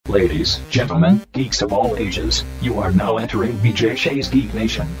Ladies, gentlemen, geeks of all ages, you are now entering BJ Shea's Geek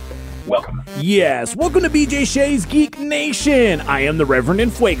Nation. Welcome. Yes, welcome to BJ Shea's Geek Nation. I am the Reverend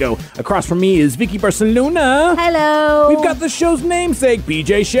Enfuego. Across from me is Vicky Barcelona. Hello. We've got the show's namesake,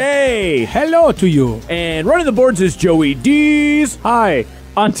 BJ Shea. Hello to you. And running the boards is Joey Dees. Hi.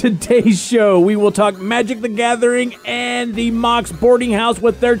 On today's show, we will talk Magic the Gathering and the Mox Boarding House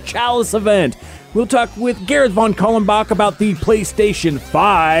with their Chalice event. We'll talk with Gareth Von Kallenbach about the PlayStation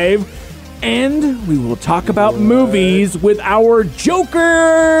 5. And we will talk about movies with our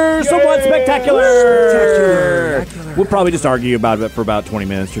Joker Somewhat Spectacular. We'll probably just argue about it for about 20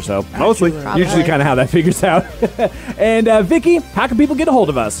 minutes or so. Mostly. Usually kind of how that figures out. And Vicky, how can people get a hold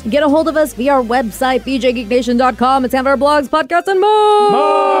of us? Get a hold of us via our website, bjgeeknation.com. It's on our blogs, podcasts, and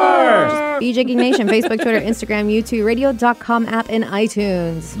more. BJ Geek Nation, Facebook, Twitter, Instagram, YouTube, radio.com app, and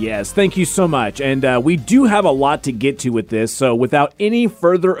iTunes. Yes, thank you so much. And we do have a lot to get to with this. So without any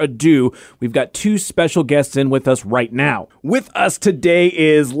further ado, we've got two special guests in with us right now. With us today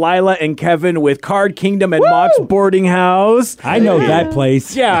is Lila and Kevin with Card Kingdom and Mox Boarding House. I know that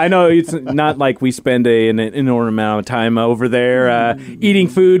place. Yeah, I know. It's not like we spend an inordinate amount of time over there eating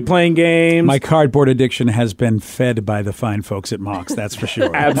food, playing games. My cardboard addiction has been fed by the fine folks at Mox, that's for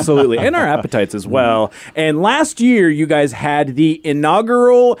sure. Absolutely. And our appetites as well. And last year, you guys had the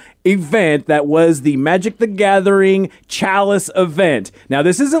inaugural event that was the Magic the Gathering Chalice event. Now,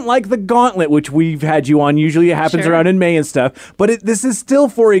 this isn't like the Gauntlet, which we've had you on. Usually it happens around in May and stuff, but this is still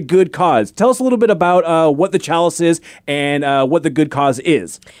for a good cause. Tell us a little bit about what the Chalice is and what the good cause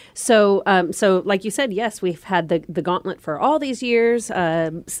is. So like you said, yes, we've had the Gauntlet for all these years.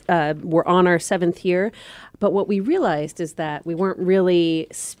 We're on our 7th year. But what we realized is that we weren't really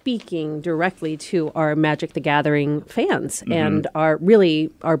speaking directly to our Magic the Gathering fans and our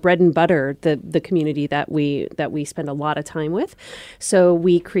bread and butter, the community that we spend a lot of time with. So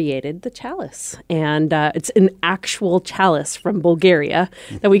we created the Chalice, and it's an actual chalice from Bulgaria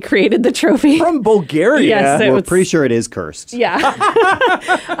that we created the trophy. From Bulgaria? Yes. We're pretty sure it is cursed. Yeah.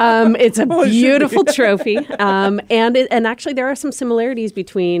 It's a beautiful trophy. And actually there are some similarities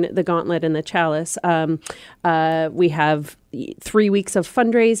between the Gauntlet and the Chalice. We have 3 weeks of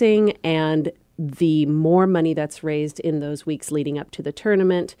fundraising, and the more money that's raised in those weeks leading up to the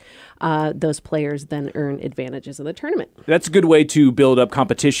tournament, those players then earn advantages of the tournament. That's a good way to build up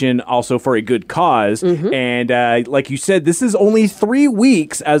competition also for a good cause. And like you said, this is only 3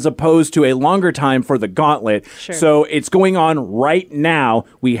 weeks as opposed to a longer time for the Gauntlet. Sure. So it's going on right now.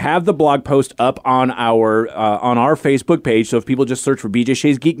 We have the blog post up on our Facebook page. So if people just search for BJ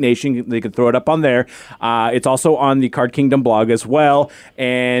Shea's Geek Nation, they can throw it up on there. It's also on the Card Kingdom blog as well.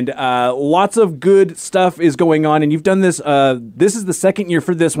 And lots of good stuff is going on. And you've done this. This is the 2nd year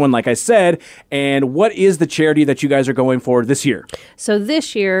for this one, like I said. And what is the charity that you guys are going for this year? So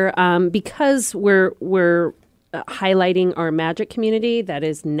this year, because we're highlighting our Magic community that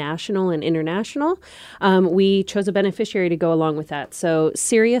is national and international, we chose a beneficiary to go along with that. So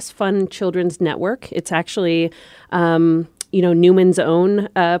Serious Fun Children's Network. It's actually Newman's own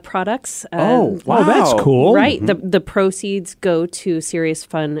products. Wow. That's cool. Right. The proceeds go to Serious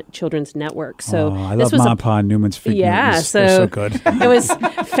Fun Children's Network. So I love Ma Pa and Newman's Fig Newtons. They're so good. It was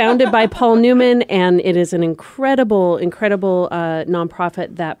founded by Paul Newman, and it is an incredible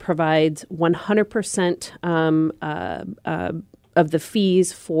nonprofit that provides 100% of the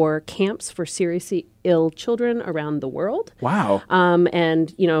fees for camps for seriously ill children around the world. Wow.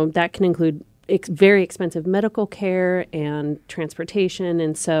 And that can include very expensive medical care and transportation.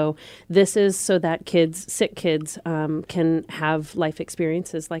 And so this is so that sick kids can have life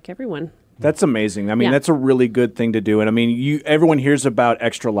experiences like everyone. That's amazing. I mean, that's a really good thing to do. And I mean, everyone hears about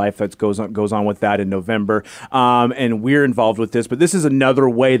Extra Life that goes on with that in November. And we're involved with this, but this is another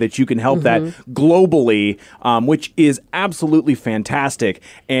way that you can help that globally, which is absolutely fantastic.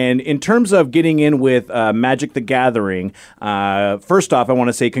 And in terms of getting in with Magic the Gathering, first off, I want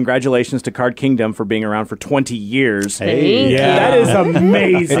to say congratulations to Card Kingdom for being around for 20 years. Hey, that is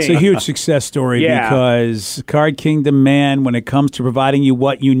amazing. It's a huge success story because Card Kingdom, man, when it comes to providing you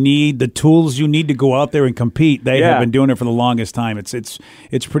what you need, the tools you need to go out there and compete, they have been doing it for the longest time. It's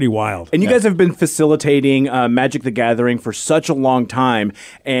pretty wild. And you guys have been facilitating Magic the Gathering for such a long time,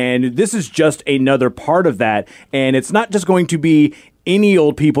 and this is just another part of that. And it's not just going to be any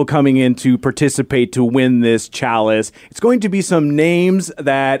old people coming in to participate to win this Chalice. It's going to be some names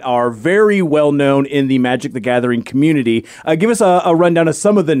that are very well known in the Magic the Gathering community. Give us a rundown of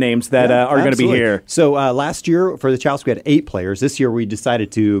some of the names that are going to be here. So last year for the Chalice, we had 8 players. This year we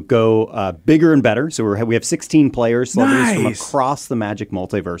decided to go bigger and better. So we have 16 players, celebrities from across the Magic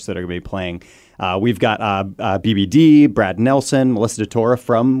multiverse that are going to be playing. We've got BBD, Brad Nelson, Melissa DeTora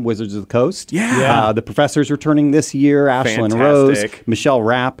from Wizards of the Coast. Yeah. The Professor's returning this year, Ashlyn Rose, Michelle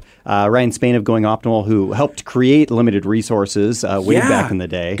Rapp, Ryan Spain of Going Optimal, who helped create limited resources way back in the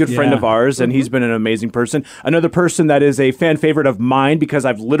day. Good friend of ours, and he's been an amazing person. Another person that is a fan favorite of mine because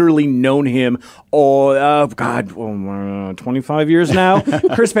I've literally known him 25 years now.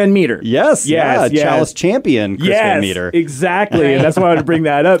 Chris Van Meter. Yes. Chalice champion, Chris Van Meter. Exactly. Right. And that's why I wanted to bring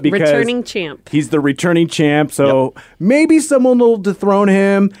that up because returning champ. He's the returning champ. So maybe someone will dethrone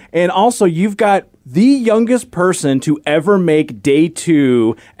him. And also, you've got the youngest person to ever make day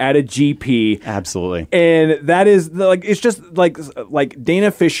 2 at a GP. Absolutely. And that is it's just like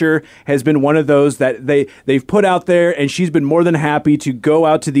Dana Fisher has been one of those that they've put out there, and she's been more than happy to go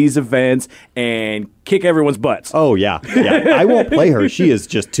out to these events and kick everyone's butts. Oh, yeah. I won't play her. She is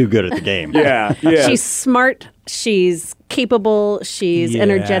just too good at the game. Yeah. She's smart. She's capable. She's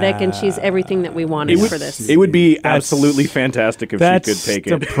energetic, and she's everything that we wanted for this. It would be absolutely fantastic if she could take it.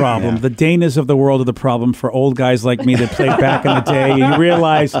 That's the problem. The Danas of the world are the problem for old guys like me that played back in the day. You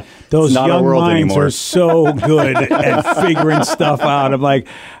realize those young minds are so good at figuring stuff out. I'm like,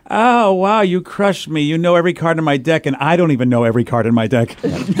 oh, wow, you crushed me. You know every card in my deck, and I don't even know every card in my deck.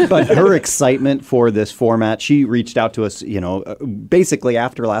 But her excitement for this format, she reached out to us, basically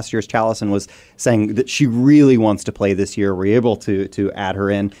after last year's Chalice and was saying that she really wants to play this year. We're able to add her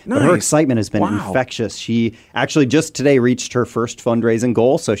in. Nice. But her excitement has been infectious. She actually just today reached her first fundraising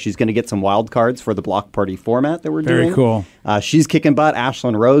goal, so she's going to get some wild cards for the block party format that we're doing. Very cool. She's kicking butt.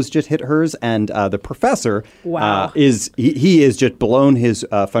 Ashlyn Rose just hit hers, and the Professor is just blown his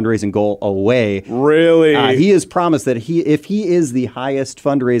fundraising goal away. Really? He has promised that if he is the highest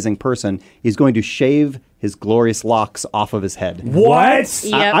fundraising person, he's going to shave his glorious locks off of his head. What?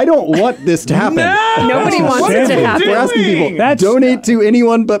 Yep. I don't want this to happen. No! Nobody wants it to happen. We're asking people, donate to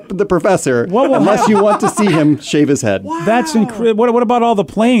anyone but the Professor unless you want to see him shave his head. Wow. That's incredible. What about all the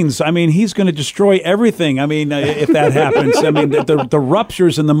planes? I mean, he's going to destroy everything. I mean, if that happens. I mean, the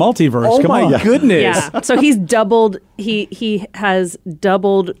ruptures in the multiverse. Oh, Come on. Goodness. Yeah. So he's doubled. He has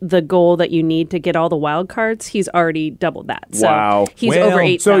doubled the goal that you need to get all the wild cards. He's already doubled that. So he's over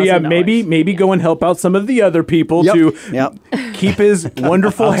 $8,000. So maybe go and help out some of the other people to keep his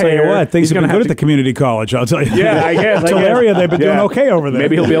wonderful hair. I'll tell you what, things have been good at the community college, I'll tell you. Yeah, I guess. Tularia, they've been doing okay over there.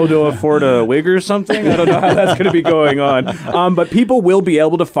 Maybe he'll be able to afford a wig or something. I don't know how that's going to be going on. But people will be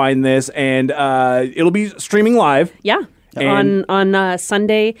able to find this, and it'll be streaming live. Yeah. On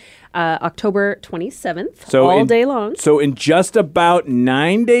Sunday, October 27th, all day long. So in just about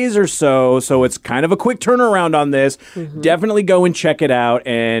 9 days or so it's kind of a quick turnaround on this. Mm-hmm. Definitely go and check it out,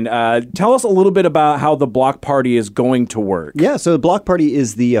 and tell us a little bit about how the block party is going to work. Yeah, so the block party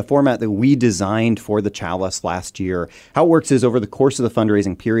is the format that we designed for the Chalice last year. How it works is over the course of the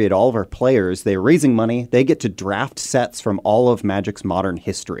fundraising period, all of our players, they're raising money, they get to draft sets from all of Magic's modern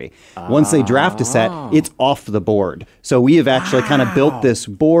history. Once they draft a set, it's off the board. So we have actually kind of built this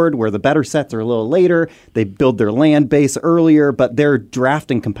board where the better sets are a little later. They build their land base earlier, but they're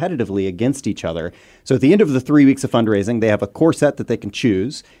drafting competitively against each other. So at the end of the 3 weeks of fundraising, they have a core set that they can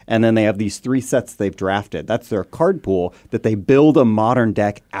choose, and then they have these 3 sets they've drafted. That's their card pool that they build a modern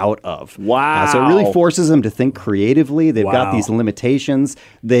deck out of. Wow. So it really forces them to think creatively. They've got these limitations.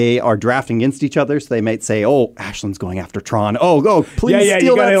 They are drafting against each other, so they might say, oh, Ashlyn's going after Tron. Oh, please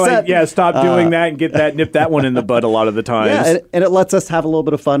steal that set. Stop doing that and nip that one in the bud a lot of the times. Yeah, and it lets us have a little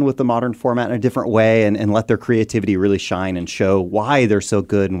bit of fun with the modern format in a different way and let their creativity really shine and show why they're so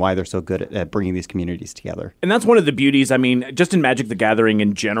good and why they're so good at bringing these communities together. And that's one of the beauties, I mean, just in Magic the Gathering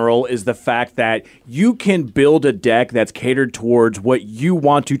in general, is the fact that you can build a deck that's catered towards what you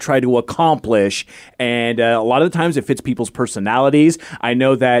want to try to accomplish. And a lot of the times it fits people's personalities. I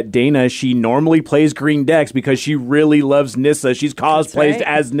know that Dana, she normally plays green decks because she really loves Nissa. She's cosplayed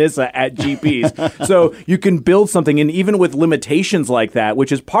as Nissa at GPs. So you can build something, and even with limitations like that,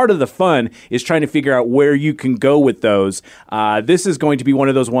 which is part of the fun, is trying to figure out where you can go with those. This is going to be one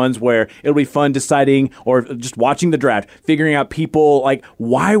of those ones where it'll be fun deciding, or just watching the draft, figuring out people like,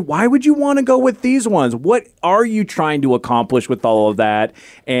 why would you want to go with these ones? What are you trying to accomplish with all of that?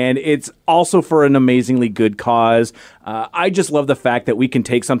 And it's also for an amazingly good cause. I just love the fact that we can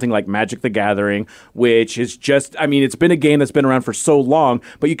take something like Magic the Gathering, which is just, I mean, it's been a game that's been around for so long,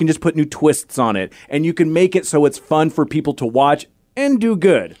 but you can just put new twists on it, and you can make it so it's fun for people to watch and do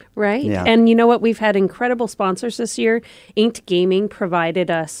good. Right. Yeah. And you know what? We've had incredible sponsors this year. Inked Gaming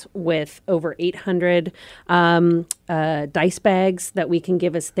provided us with over 800 dice bags that we can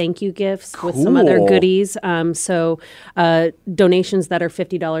give as thank you gifts with some other goodies. So donations that are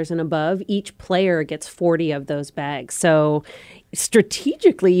 $50 and above, each player gets 40 of those bags. So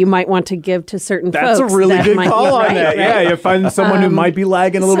strategically you might want to give to certain That's folks. a really good might call be on right, that. right? Yeah, you find someone who might be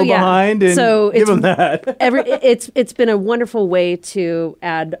lagging a little behind and give them that. It's been a wonderful way to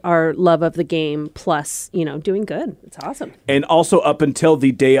add our love of the game plus, doing good. It's awesome. And also up until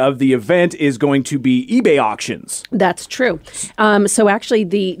the day of the event is going to be eBay auctions. That's true. So actually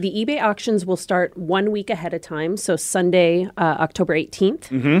the eBay auctions will start 1 week ahead of time. So Sunday, October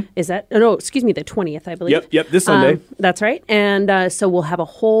 18th. Is that? No, excuse me, the 20th, I believe. Yep, this Sunday. That's right. And so we'll have a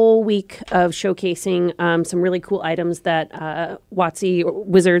whole week of showcasing some really cool items that WotC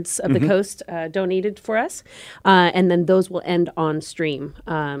Wizards of the Coast donated for us. And then those will end on stream.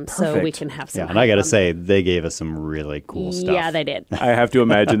 So we can have some. Yeah, and I got to say, they gave us some really cool stuff. Yeah, they did. I have to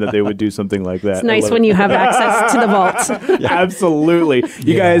imagine that they would do something like that. It's nice when you have access to the vault. Absolutely.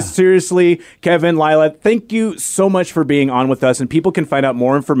 You guys, seriously, Kevin, Lila, thank you so much for being on with us. And people can find out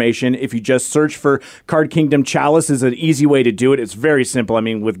more information if you just search for Card Kingdom. Chalice is an easy way to do it. It's very simple. I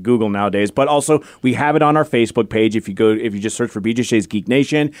mean, with Google nowadays. But also, we have it on our Facebook page. If you just search for BJ Shea's Geek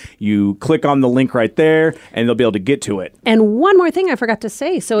Nation, you click on the link right there, and they'll be able to get to it. And one more thing I forgot to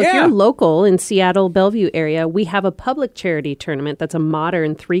say. So if you're local in Seattle, Bellevue area, we have a public charity tournament that's a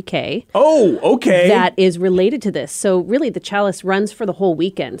modern 3K. Oh, okay. That is related to this. So really, the Chalice runs for the whole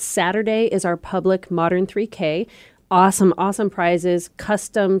weekend. Saturday is our public modern 3K. Awesome prizes,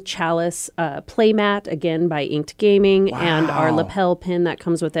 custom Chalice playmat, again, by Inked Gaming, and our lapel pin that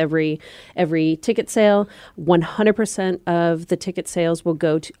comes with every ticket sale. 100% of the ticket sales will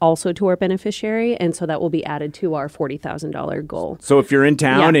go also to our beneficiary, and so that will be added to our $40,000 goal. So if you're in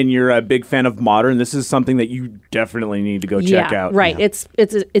town and you're a big fan of Modern, this is something that you definitely need to go check out. Right. Yeah.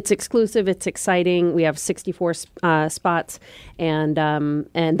 It's exclusive. It's exciting. We have 64 spots, and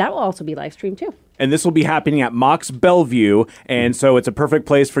that will also be live streamed too. And this will be happening at Mox Bellevue. And so it's a perfect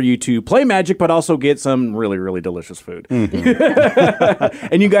place for you to play Magic, but also get some really, really delicious food.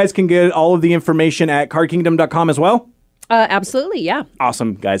 And you guys can get all of the information at cardkingdom.com as well? Absolutely, yeah.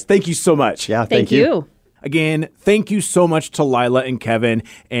 Awesome, guys. Thank you so much. Yeah, thank you. Again, thank you so much to Lila and Kevin,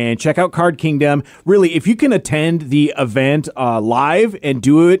 and check out Card Kingdom. Really, if you can attend the event live and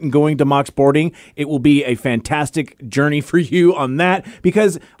do it and going to Mox Boarding, it will be a fantastic journey for you on that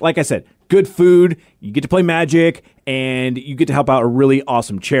because, like I said, good food, you get to play Magic, and you get to help out a really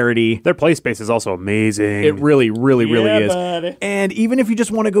awesome charity. Their play space is also amazing. It really, really, really is. Buddy. And even if you just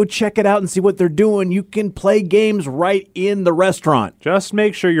want to go check it out and see what they're doing, you can play games right in the restaurant. Just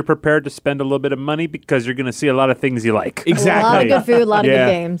make sure you're prepared to spend a little bit of money because you're going to see a lot of things you like. Exactly. A lot of good food, a lot of good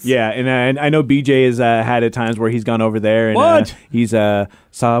games. Yeah, and I know BJ has had at times where he's gone over there and he's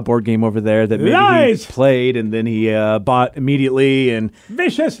saw a board game over there that maybe he played and then he bought immediately. And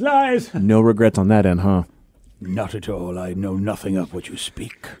Vicious lies. No regrets on that end, huh? Not at all. I know nothing of what you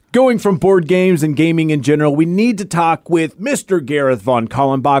speak. Going from board games and gaming in general, we need to talk with Mr. Gareth von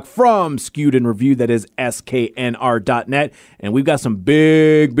Kallenbach from Skewed and Review, that is sknr.net, and we've got some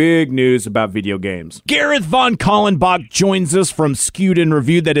big news about video games. Gareth von Kallenbach joins us from Skewed and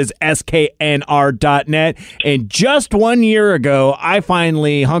Review, that is sknr.net, and just 1 year ago, I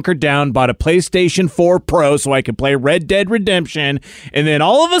finally hunkered down, bought a PlayStation 4 Pro so I could play Red Dead Redemption, and then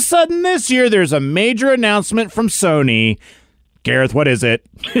all of a sudden this year, there's a major announcement from Sony. Gareth, what is it?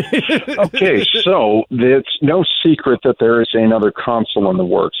 Okay, so it's no secret that there is another console in the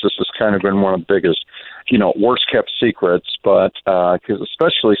works. This has kind of been one of the biggest, worst kept secrets, but because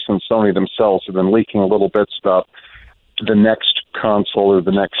especially since Sony themselves have been leaking a little bits about the next console or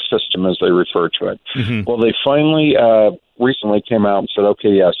the next system, as they refer to it. Mm-hmm. Well, they finally recently came out and said, okay,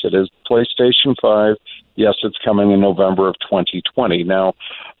 yes, it is PlayStation 5. Yes, it's coming in November of 2020. Now,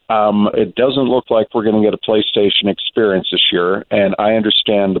 it doesn't look like we're going to get a PlayStation experience this year, and I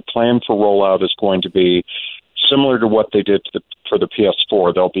understand the plan for rollout is going to be similar to what they did for the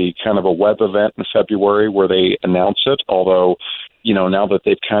PS4. There'll be kind of a web event in February where they announce it, although, now that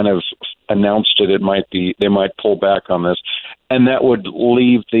they've kind of announced it, they might pull back on this, and that would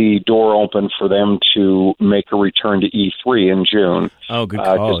leave the door open for them to make a return to E3 in June. Oh, good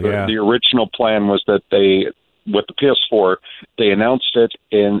call, yeah. The original plan was that with the PS4, they announced it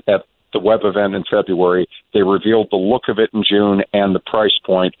at the web event in February. They revealed the look of it in June and the price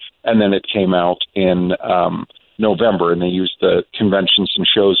point, and then it came out in November, and they used the conventions and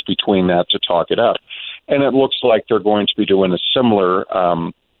shows between that to talk it up. And it looks like they're going to be doing a similar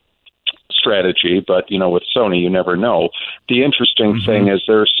strategy, but, with Sony, you never know. The interesting thing is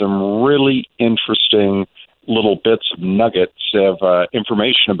there's some really interesting little bits of nuggets of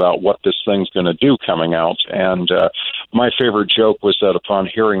information about what this thing's going to do coming out. And my favorite joke was that upon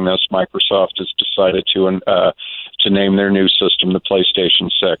hearing this, Microsoft has decided to to name their new system the PlayStation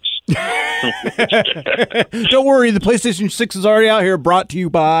 6. Don't worry, the PlayStation 6 is already out here, brought to you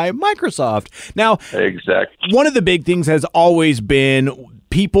by Microsoft. Now, Exactly. one of the big things has always been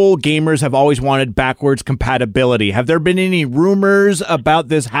gamers have always wanted backwards compatibility. Have there been any rumors about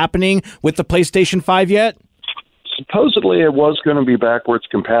this happening with the PlayStation 5 yet? Supposedly it was going to be backwards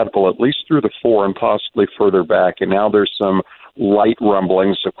compatible, at least through the 4 and possibly further back. And now there's some light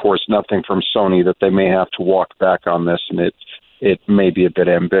rumblings, of course, nothing from Sony, that they may have to walk back on this, and it may be a bit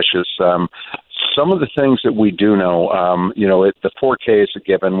ambitious. Some of the things that we do know, the 4K is a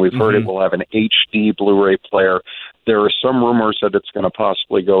given. We've heard it will have an HD Blu-ray player. There are some rumors that it's going to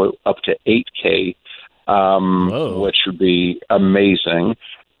possibly go up to 8K, which would be amazing.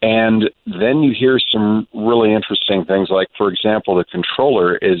 And then you hear some really interesting things, like, for example, the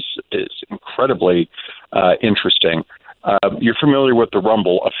controller is incredibly interesting. You're familiar with the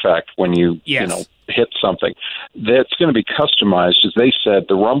rumble effect when you hit something. That's going to be customized. As they said,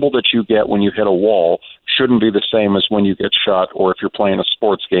 the rumble that you get when you hit a wall shouldn't be the same as when you get shot, or if you're playing a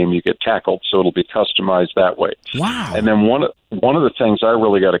sports game, you get tackled. So it'll be customized that way. Wow. And then one of the things I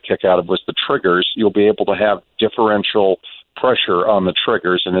really got a kick out of was the triggers. You'll be able to have differential pressure on the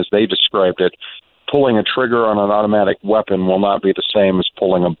triggers, and as they described it, pulling a trigger on an automatic weapon will not be the same as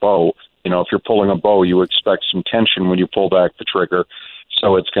pulling a bow. If you're pulling a bow, you expect some tension when you pull back the trigger.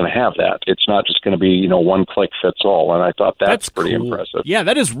 So it's going to have that. It's not just going to be, one click fits all. And I thought that's pretty cool. impressive. Yeah,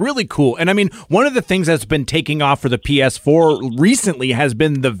 that is really cool. And I mean, one of the things that's been taking off for the PS4 recently has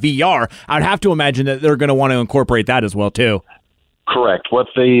been the VR. I'd have to imagine that they're going to want to incorporate that as well, too. Correct. What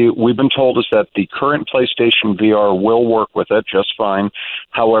we've been told is that the current PlayStation VR will work with it just fine.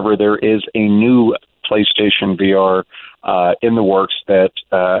 However, there is a new PlayStation VR in the works that,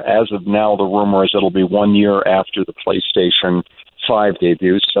 as of now, the rumor is it'll be 1 year after the PlayStation 5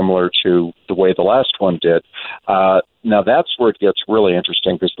 debuts, similar to the way the last one did. Now, that's where it gets really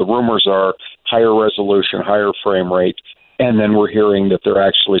interesting, because the rumors are higher resolution, higher frame rate, and then we're hearing that they're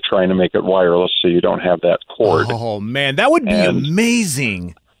actually trying to make it wireless so you don't have that cord. Oh, man, that would be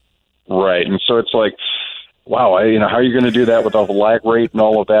amazing. Right, and so it's like, wow, how are you going to do that with all the lag rate and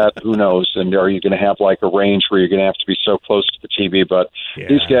all of that? Who knows? And are you going to have like a range where you're going to have to be so close to the TV? But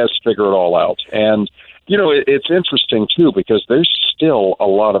these guys figure it all out. And, it's interesting, too, because there's still a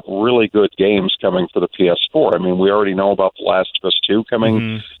lot of really good games coming for the PS4. I mean, we already know about The Last of Us 2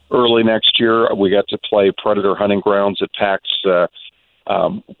 coming early next year. We got to play Predator Hunting Grounds at PAX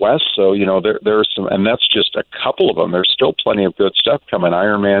West. So, there's some, and that's just a couple of them. There's still plenty of good stuff coming,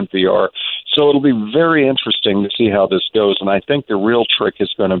 Iron Man VR. So it'll be very interesting to see how this goes. And I think the real trick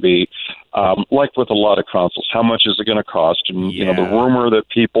is going to be, like with a lot of consoles, how much is it going to cost? And, the rumor that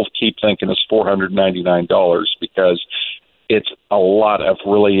people keep thinking is $499, because it's a lot of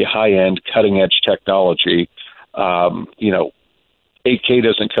really high-end, cutting-edge technology. 8K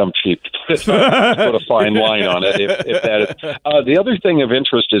doesn't come cheap. Put a fine line on it. If that is. The other thing of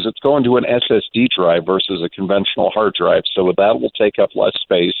interest is it's going to an SSD drive versus a conventional hard drive, so that will take up less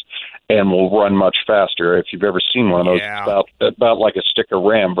space and will run much faster. If you've ever seen one of those, it's about like a stick of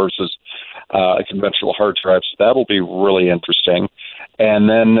RAM versus a conventional hard drive. So that'll be really interesting. And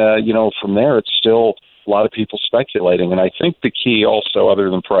then, from there, it's still a lot of people speculating. And I think the key also, other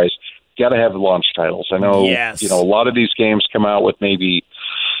than price, got to have launch titles. I know, a lot of these games come out with maybe,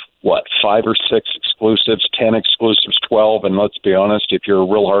 5 or 6 exclusives, 10 exclusives, 12. And let's be honest, if you're a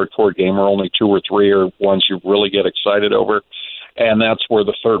real hardcore gamer, only 2 or 3 are ones you really get excited over. And that's where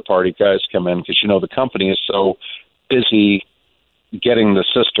the third-party guys come in, because, the company is so busy getting the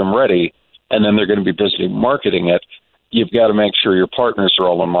system ready, and then they're going to be busy marketing it. You've got to make sure your partners are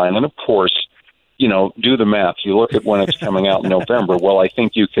all in line. And, of course, do the math. You look at when it's coming out in November. Well, I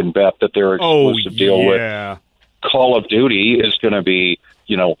think you can bet that their exclusive deal with Call of Duty is going to be,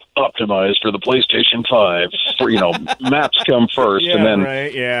 optimized for the PlayStation 5. For, maps come first, and then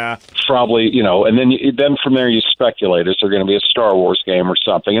probably, and then from there you speculate, is there going to be a Star Wars game or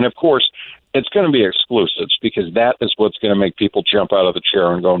something? And of course, it's going to be exclusives, because that is what's going to make people jump out of the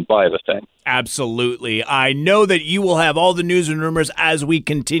chair and go and buy the thing. Absolutely. I know that you will have all the news and rumors as we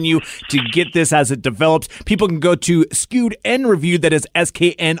continue to get this as it develops. People can go to Skewed and Reviewed, that is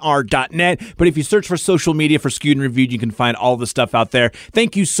sknr.net. But if you search for social media for Skewed and Reviewed, you can find all the stuff out there.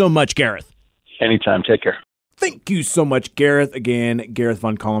 Thank you so much, Gareth. Anytime. Take care. Thank you so much, Gareth. Again, Gareth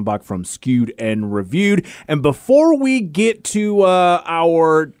von Kallenbach from Skewed and Reviewed. And before we get to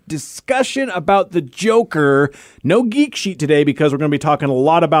our discussion about the Joker, no Geek Sheet today, because we're going to be talking a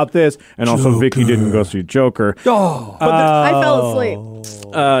lot about this. And also, Vicky didn't go see Joker. I fell asleep.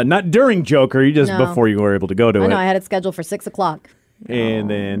 Not during Joker, just before you were able to go to it. I know, I had it scheduled for 6 o'clock. And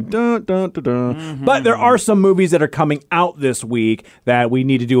then dun dun dun dun. But there are some movies that are coming out this week that we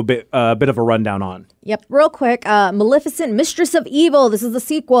need to do a bit of a rundown on. Yep, real quick. Maleficent, Mistress of Evil. This is the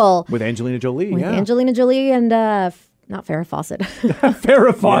sequel. With Angelina Jolie. With Angelina Jolie and not Farrah Fawcett.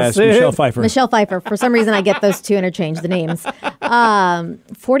 Farrah Fawcett. Yes, Michelle Pfeiffer. Michelle Pfeiffer. For some reason, I get those two interchanged, the names.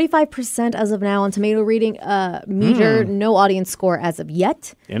 45% as of now on tomato reading meter. No audience score as of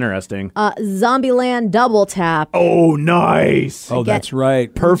yet. Interesting. Zombieland Double Tap. Oh, nice. Oh, that's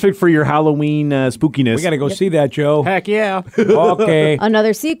right. Perfect for your Halloween spookiness. We got to go see that, Joe. Heck yeah. Okay.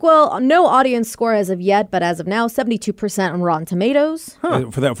 Another sequel. No audience score as of yet, but as of now, 72% on Rotten Tomatoes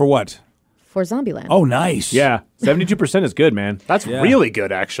For what? for Zombieland. Oh, nice. Yeah, 72% is good, man. That's really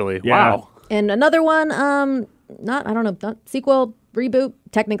good, actually. Yeah. Wow. And another one, not sequel, reboot,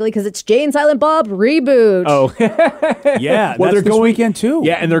 technically, because it's Jay and Silent Bob reboot. Oh, Yeah. well, that's this weekend, too.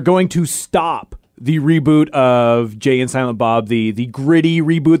 Yeah, and they're going to stop the reboot of Jay and Silent Bob, the gritty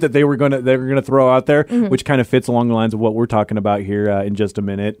reboot that they were gonna throw out there, which kind of fits along the lines of what we're talking about here in just a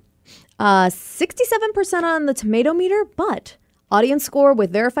minute. 67% on the tomato meter, but audience score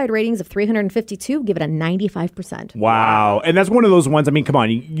with verified ratings of 352, give it a 95%. Wow. And that's one of those ones, I mean, come on,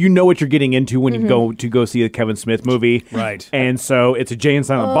 you know what you're getting into when you go see a Kevin Smith movie. Right. And so it's a Jay and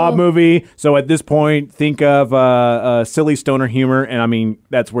Silent Bob movie. So at this point, think of silly stoner humor, and I mean,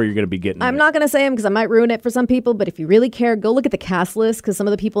 that's where you're going to be getting I'm it. not going to say them because I might ruin it for some people, but if you really care, go look at the cast list because some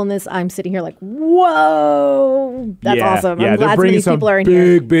of the people in this, I'm sitting here like, whoa, that's awesome. Yeah, I'm glad bringing many some people are in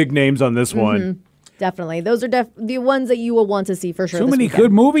here. big names on this one. Definitely. Those are the ones that you will want to see for sure. So this many weekend.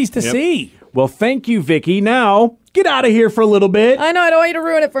 good movies to see. Well, thank you, Vicky. Now, get out of here for a little bit. I know, I don't want you to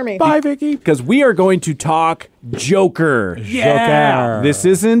ruin it for me. Bye, Vicky. Because we are going to talk Joker. Yeah. This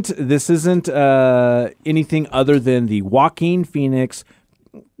isn't anything other than the Joaquin Phoenix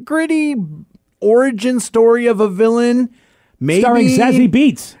gritty origin story of a villain. Maybe. Starring Zazie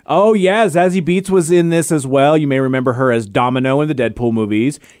Beetz. Oh, yeah. Zazie Beetz was in this as well. You may remember her as Domino in the Deadpool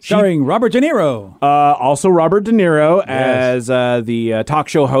movies. Starring Robert De Niro. Also Robert De Niro as the talk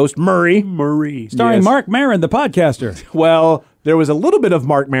show host, Murray. Starring Yes. Mark Maron, the podcaster. Well, there was a little bit of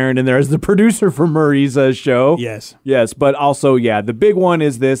Mark Maron in there as the producer for Murray's show. Yes. Yes, but also, yeah, the big one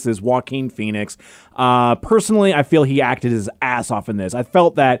is Joaquin Phoenix. Personally, I feel he acted his ass off in this. I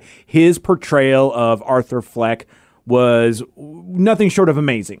felt that his portrayal of Arthur Fleck was nothing short of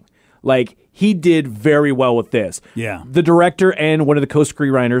amazing. Like, he did very well with this. Yeah. The director and one of the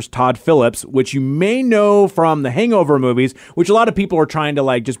co-screenwriters, Todd Phillips, which you may know from the Hangover movies, which a lot of people are trying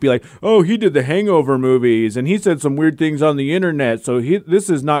to just be like, oh, he did the Hangover movies and he said some weird things on the internet, so this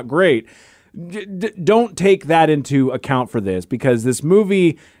is not great. Don't take that into account for this, because this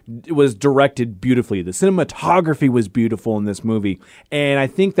movie was directed beautifully. The cinematography was beautiful in this movie, and I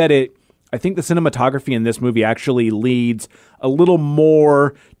think the cinematography in this movie actually leads a little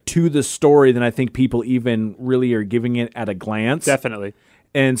more to the story than I think people even really are giving it at a glance. Definitely.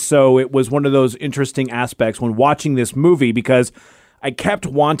 And so it was one of those interesting aspects when watching this movie, because I kept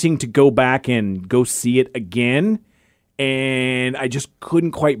wanting to go back and go see it again, and I just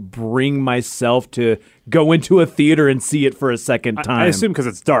couldn't quite bring myself to go into a theater and see it for a second time. I assume because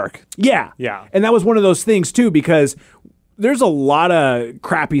it's dark. Yeah. Yeah. And that was one of those things, too, because there's a lot of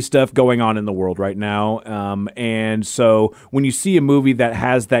crappy stuff going on in the world right now. And so when you see a movie that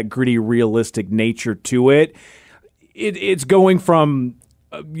has that gritty, realistic nature to it, it's going from,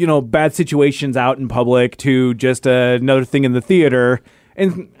 bad situations out in public to just another thing in the theater.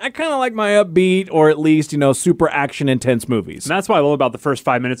 And I kind of like my upbeat, or at least, super action intense movies. And that's what I love about the first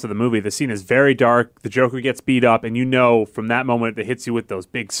 5 minutes of the movie. The scene is very dark. The Joker gets beat up, and from that moment it hits you with those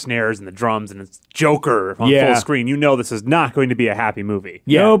big snares and the drums, and it's Joker on full screen. This is not going to be a happy movie.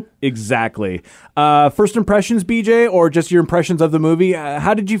 Yeah, nope. Exactly. First impressions, BJ, or just your impressions of the movie?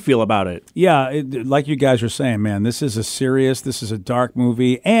 How did you feel about it? Yeah, like you guys were saying, man, this is a dark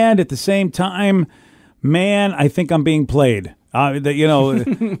movie, and at the same time, man, I think I'm being played. By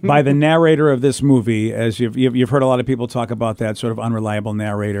the narrator of this movie, as you've heard a lot of people talk about that sort of unreliable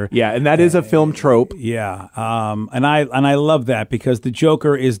narrator. Yeah, and that is a film trope. Yeah, and I love that, because the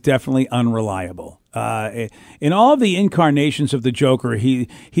Joker is definitely unreliable. In all of the incarnations of the Joker,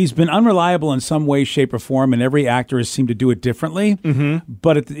 he's been unreliable in some way, shape, or form, and every actor has seemed to do it differently. Mm-hmm.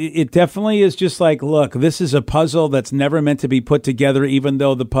 But it definitely is just like, look, this is a puzzle that's never meant to be put together, even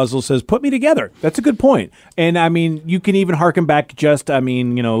though the puzzle says, put me together. That's a good point. And, I mean, you can even harken back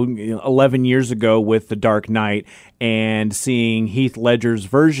 11 years ago with The Dark Knight, and seeing Heath Ledger's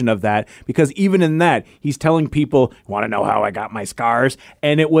version of that, because even in that, he's telling people, want to know how I got my scars?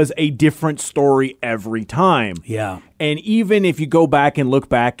 And it was a different story every time. Yeah. And even if you go back and look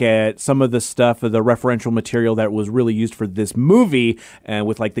back at some of the stuff, of the referential material that was really used for this movie,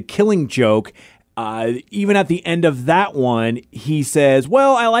 with like the Killing Joke, even at the end of that one, he says,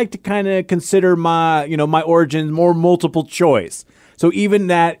 well, I like to kind of consider my origins more multiple choice. So even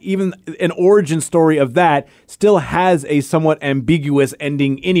an origin story of that still has a somewhat ambiguous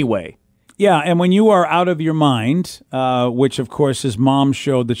ending anyway. Yeah, and when you are out of your mind, which of course his mom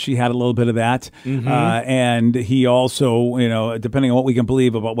showed that she had a little bit of that, and he also, depending on what we can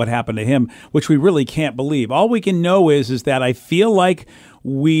believe about what happened to him, which we really can't believe. All we can know is that I feel like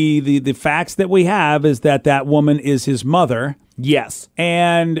the facts that we have is that woman is his mother. Yes.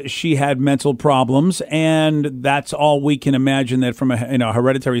 And she had mental problems, and that's all we can imagine, that from a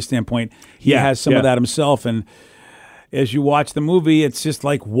hereditary standpoint, he has some of that himself. And as you watch the movie, it's just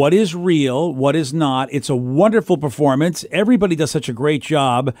like, what is real, what is not. It's a wonderful performance. Everybody does such a great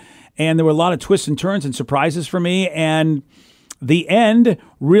job, and there were a lot of twists and turns and surprises for me, and the end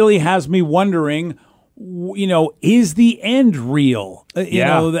really has me wondering, is the end real?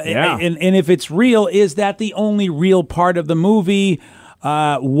 And if it's real, is that the only real part of the movie?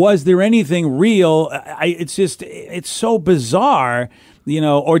 Was there anything real? It's so bizarre,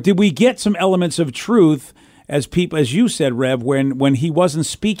 or did we get some elements of truth? As you said, Rev, when he wasn't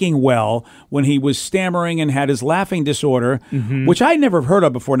speaking well, when he was stammering and had his laughing disorder, which I never heard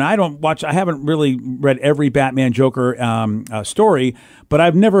of before. Now I haven't really read every Batman Joker story, but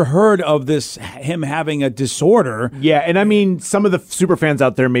I've never heard of him having a disorder. Yeah, and I mean, some of the super fans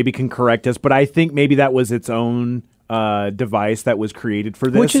out there maybe can correct us, but I think maybe that was its own device that was created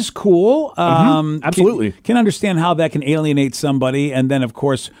for this, which is cool. Absolutely, can understand how that can alienate somebody, and then of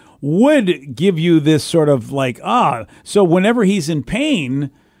course would give you this sort of like, so whenever he's in pain,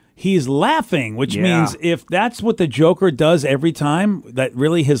 he's laughing, which means if that's what the Joker does every time, that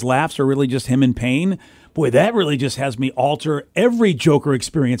really his laughs are really just him in pain. Boy, that really just has me alter every Joker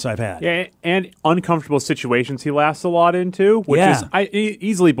experience I've had. Yeah, and uncomfortable situations he laughs a lot into, which is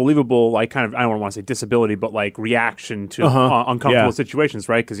easily believable, like kind of, I don't want to say disability, but like reaction to uncomfortable situations,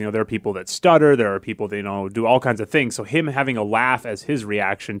 right? Because, there are people that stutter, there are people that, do all kinds of things. So him having a laugh as his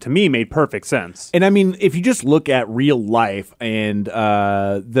reaction, to me, made perfect sense. And I mean, if you just look at real life and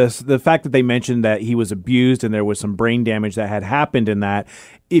the fact that they mentioned that he was abused and there was some brain damage that had happened in that,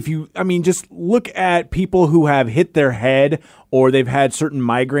 just look at people who have hit their head or they've had certain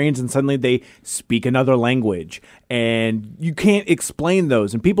migraines and suddenly they speak another language and you can't explain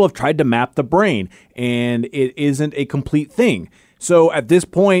those. And people have tried to map the brain and it isn't a complete thing. So at this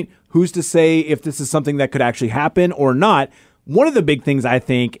point, who's to say if this is something that could actually happen or not? One of the big things I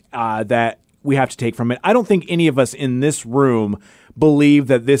think that we have to take from it, I don't think any of us in this room believe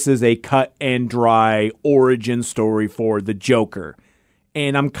that this is a cut and dry origin story for the Joker.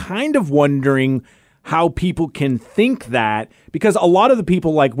 And I'm kind of wondering how people can think that, because a lot of the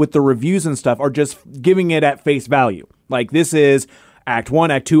people, like with the reviews and stuff, are just giving it at face value. Like, this is Act 1,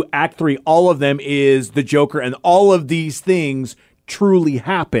 Act 2, Act 3, all of them is the Joker, and all of these things truly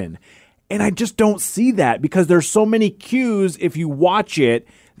happen. And I just don't see that, because there's so many cues, if you watch it,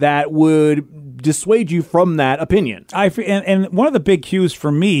 that would dissuade you from that opinion. And one of the big cues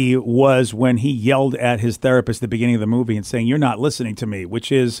for me was when he yelled at his therapist at the beginning of the movie and saying, "You're not listening to me,"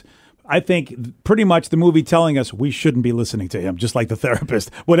 which is, I think, pretty much the movie telling us we shouldn't be listening to him, just like the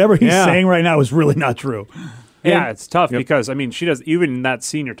therapist. Whatever he's saying right now is really not true. Yeah, it's tough because, she does, even in that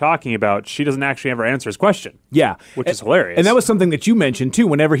scene you're talking about, she doesn't actually ever answer his question. Yeah. Which is hilarious. And that was something that you mentioned, too.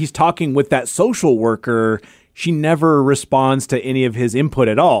 Whenever he's talking with that social worker, she never responds to any of his input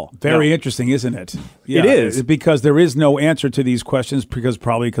at all. Very interesting, isn't it? Yeah, it is. Because there is no answer to these questions,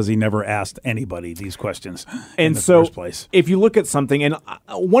 because he never asked anybody these questions in the first place. If you look at something, and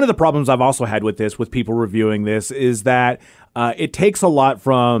one of the problems I've also had with this, with people reviewing this, is that it takes a lot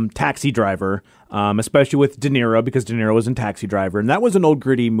from Taxi Driver, especially with De Niro, because De Niro was in Taxi Driver, and that was an old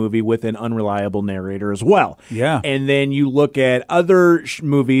gritty movie with an unreliable narrator as well. Yeah. And then you look at other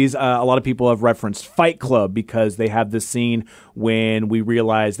movies, a lot of people have referenced Fight Club, because they have this scene when we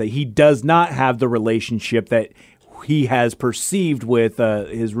realize that he does not have the relationship that he has perceived with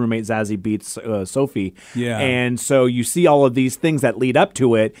his roommate Zazie Beetz, Sophie. Yeah. And so you see all of these things that lead up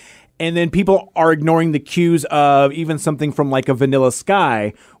to it. And then people are ignoring the cues of even something from like a Vanilla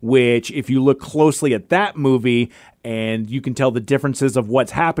Sky, which if you look closely at that movie, and you can tell the differences of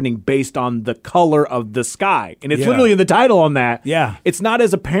what's happening based on the color of the sky. And it's literally in the title on that. Yeah. It's not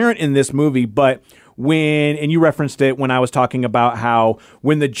as apparent in this movie, but and you referenced it when I was talking about how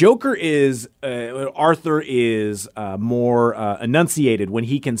when the Joker is, Arthur is more enunciated, when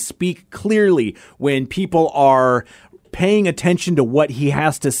he can speak clearly, when people are paying attention to what he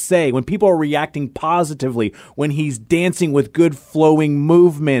has to say, when people are reacting positively, when he's dancing with good flowing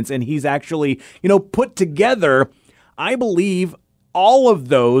movements, and he's actually, put together, I believe all of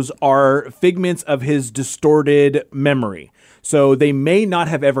those are figments of his distorted memory. So they may not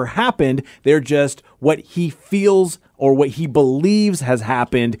have ever happened. They're just what he feels or what he believes has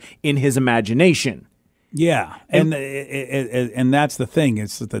happened in his imagination. Yeah, and that's the thing.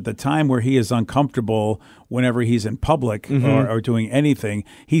 It's the time where he is uncomfortable whenever he's in public or doing anything.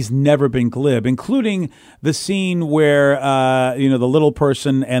 He's never been glib, including the scene where the little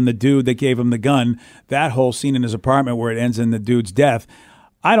person and the dude that gave him the gun. That whole scene in his apartment where it ends in the dude's death.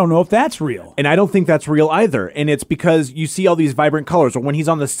 I don't know if that's real. And I don't think that's real either. And it's because you see all these vibrant colors, or when he's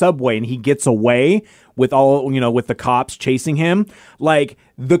on the subway and he gets away with with the cops chasing him, like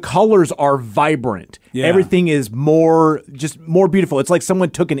the colors are vibrant. Yeah. Everything is more beautiful. It's like someone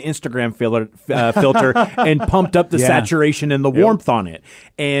took an Instagram filter and pumped up the saturation and the warmth on it.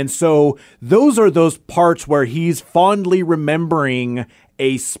 And so those are those parts where he's fondly remembering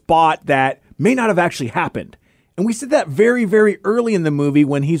a spot that may not have actually happened. And we said that very, very early in the movie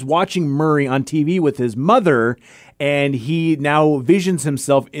when he's watching Murray on TV with his mother, and he now visions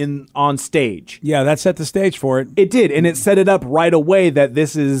himself on stage. Yeah, that set the stage for it. It did, and it set it up right away that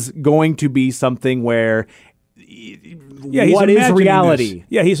this is going to be something where what is reality? This.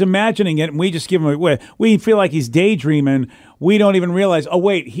 Yeah, he's imagining it, and we just give him away. We feel like he's daydreaming. We don't even realize, oh,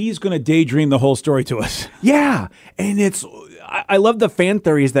 wait, he's going to daydream the whole story to us. Yeah, and I love the fan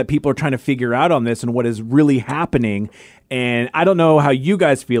theories that people are trying to figure out on this and what is really happening. And I don't know how you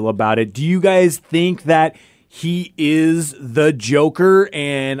guys feel about it. Do you guys think that he is the Joker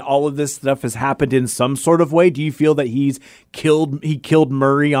and all of this stuff has happened in some sort of way? Do you feel that he killed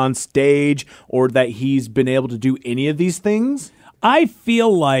Murray on stage, or that he's been able to do any of these things? I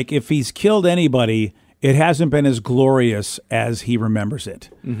feel like if he's killed anybody, it hasn't been as glorious as he remembers it.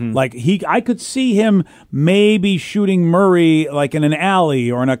 Mm-hmm. Like I could see him maybe shooting Murray like in an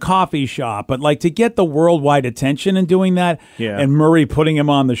alley or in a coffee shop, but like to get the worldwide attention and doing that, and Murray putting him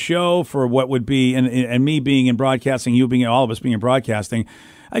on the show for what would be, and me being in broadcasting, all of us being in broadcasting,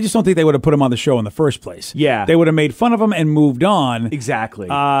 I just don't think they would have put him on the show in the first place. Yeah. They would have made fun of him and moved on. Exactly.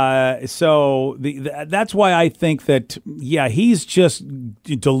 So that's why I think that, he's just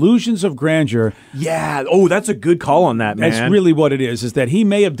delusions of grandeur. Yeah. Oh, that's a good call on that, man. That's really what it is that he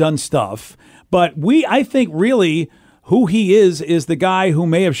may have done stuff, but I think really who he is the guy who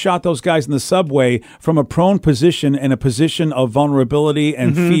may have shot those guys in the subway from a prone position and a position of vulnerability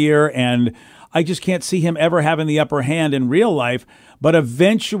and fear, and I just can't see him ever having the upper hand in real life. But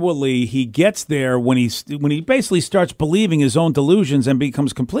eventually he gets there when he basically starts believing his own delusions and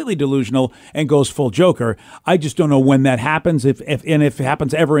becomes completely delusional and goes full Joker. I just don't know when that happens, if it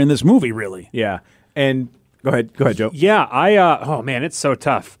happens ever in this movie, really. Yeah. And go ahead, Joe. Yeah, oh man, it's so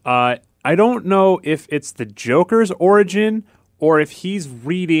tough. I don't know if it's the Joker's origin or if he's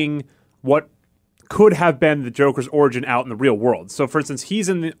reading what could have been the Joker's origin out in the real world. So, for instance, he's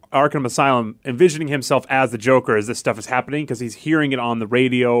in the Arkham Asylum envisioning himself as the Joker as this stuff is happening because he's hearing it on the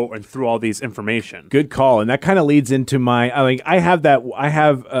radio and through all these information. Good call. And that kind of leads into I have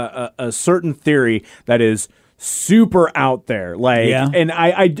a certain theory that is super out there. And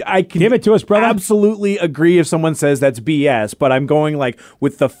I can give it to us, brother. Absolutely agree if someone says that's BS, but I'm going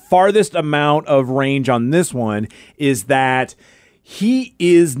with the farthest amount of range on this one is that he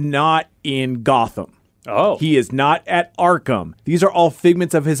is not in Gotham. Oh. He is not at Arkham. These are all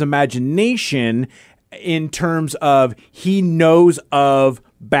figments of his imagination in terms of he knows of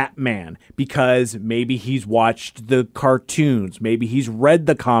Batman because maybe he's watched the cartoons, maybe he's read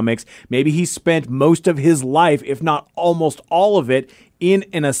the comics, maybe he spent most of his life, if not almost all of it, in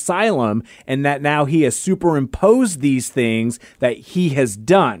an asylum, and that now he has superimposed these things that he has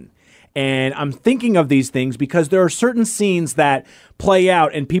done. And I'm thinking of these things because there are certain scenes that play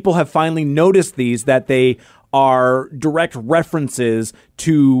out, and people have finally noticed these, that they are direct references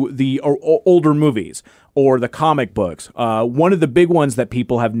to the older movies or the comic books. One of the big ones that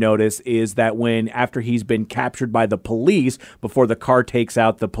people have noticed is that after he's been captured by the police, before the car takes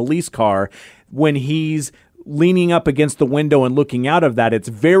out the police car, when he's leaning up against the window and looking out of that, it's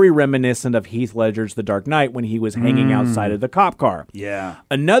very reminiscent of Heath Ledger's The Dark Knight when he was hanging outside of the cop car. Yeah.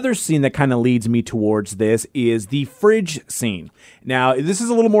 Another scene that kind of leads me towards this is the fridge scene. Now, this is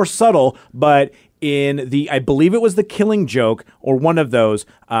a little more subtle, but in I believe it was The Killing Joke or one of those,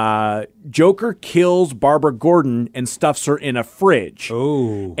 Joker kills Barbara Gordon and stuffs her in a fridge.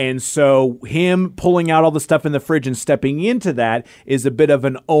 Oh. And so him pulling out all the stuff in the fridge and stepping into that is a bit of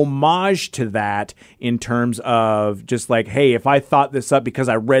an homage to that in terms of just like, hey, if I thought this up because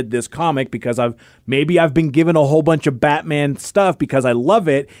I read this comic, because I've been given a whole bunch of Batman stuff because I love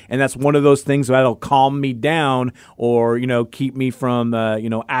it, and that's one of those things that'll calm me down or, keep me from,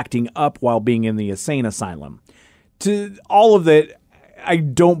 acting up while being in the insane asylum. To all of that, I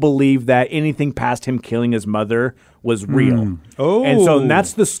don't believe that anything past him killing his mother was real. Oh. And so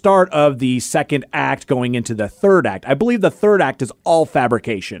that's the start of the second act going into the third act. I believe the third act is all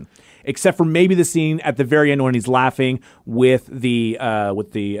fabrication, except for maybe the scene at the very end when he's laughing with the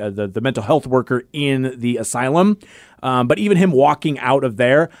mental health worker in the asylum. But even him walking out of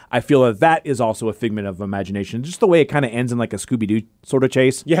there, I feel that is also a figment of imagination. Just the way it kind of ends in like a Scooby-Doo sort of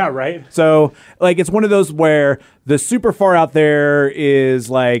chase. Yeah, right. So like it's one of those where the super far out there is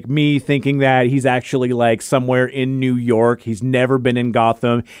like me thinking that he's actually like somewhere in New York. He's never been in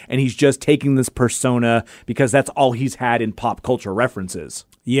Gotham, and he's just taking this persona because that's all he's had in pop culture references.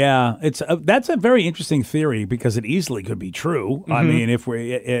 Yeah, that's a very interesting theory because it easily could be true. I mean,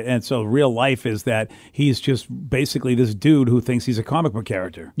 and so real life is that he's just basically this dude who thinks he's a comic book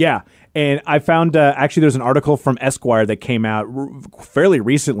character. Yeah, and I found actually there's an article from Esquire that came out fairly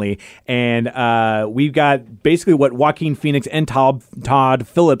recently, and we've got basically what Joaquin Phoenix and Todd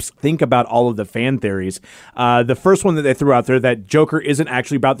Phillips think about all of the fan theories. The first one that they threw out there, that Joker isn't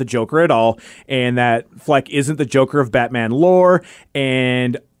actually about the Joker at all, and that Fleck isn't the Joker of Batman lore,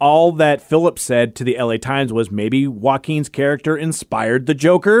 and all that Phillips said to the LA Times was maybe Joaquin's character inspired the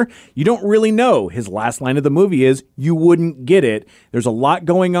Joker. You don't really know. His last line of the movie is, "You wouldn't get it." There's a lot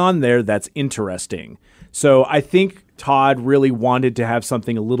going on there that's interesting. So I think Todd really wanted to have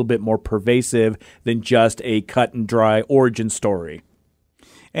something a little bit more pervasive than just a cut and dry origin story.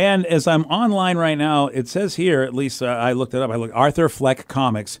 And as I'm online right now, it says here, at least I looked it up. Arthur Fleck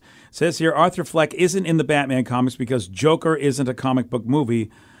Comics. It says here, Arthur Fleck isn't in the Batman comics because Joker isn't a comic book movie.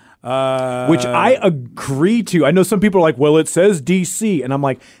 Which I agree to. I know some people are like, well, it says DC. And I'm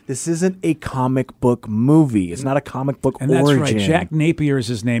like, this isn't a comic book movie. It's not a comic book origin. And that's right. Jack Napier is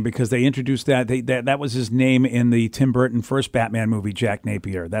his name because they introduced that. That was his name in the Tim Burton first Batman movie, Jack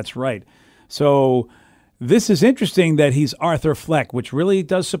Napier. That's right. So this is interesting that he's Arthur Fleck, which really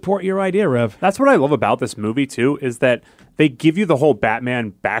does support your idea, Rev. That's what I love about this movie, too, is that they give you the whole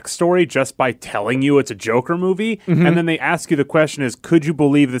Batman backstory just by telling you it's a Joker movie, and then they ask you the question is, could you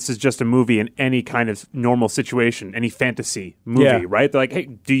believe this is just a movie in any kind of normal situation, any fantasy movie, right? They're like, hey,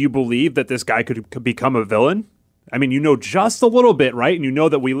 do you believe that this guy could become a villain? I mean, you know just a little bit, right? And you know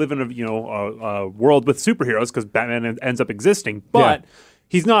that we live in a world with superheroes because Batman ends up existing, but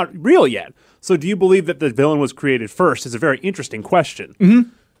he's not real yet. So do you believe that the villain was created first is a very interesting question. Mm-hmm.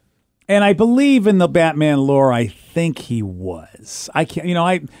 And I believe in the Batman lore, I think he was. I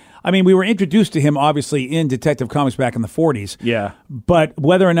can't, I mean, we were introduced to him, obviously, in Detective Comics back in the 40s. Yeah. But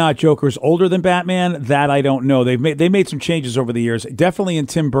whether or not Joker's older than Batman, that I don't know. They made some changes over the years. Definitely in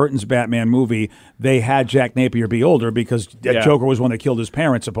Tim Burton's Batman movie, they had Jack Napier be older because Joker was one that killed his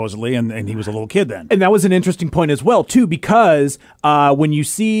parents, supposedly, and he was a little kid then. And that was an interesting point as well, too, because when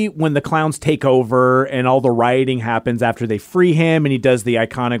the clowns take over and all the rioting happens after they free him and he does the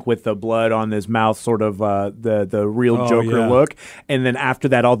iconic with the blood on his mouth, sort of the real Joker look, and then after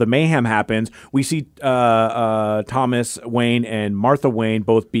that, all the mayhem happens, we see Thomas Wayne and Martha Wayne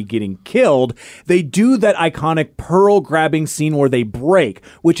both be getting killed. They do that iconic pearl grabbing scene where they break,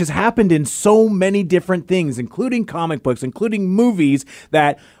 which has happened in so many different things, including comic books, including movies,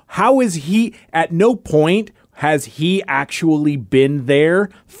 that how is he at no point has he actually been there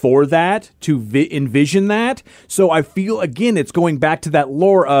for that, to envision that? So I feel, again, it's going back to that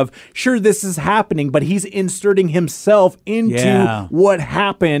lore of, sure, this is happening, but he's inserting himself into what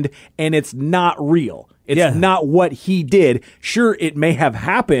happened, and it's not real. It's not what he did. Sure, it may have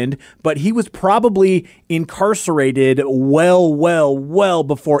happened, but he was probably incarcerated well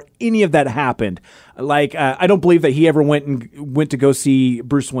before any of that happened. Like, I don't believe that he ever went to go see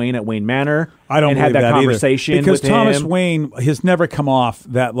Bruce Wayne at Wayne Manor. I don't and had that conversation either. Because with Thomas him. Wayne has never come off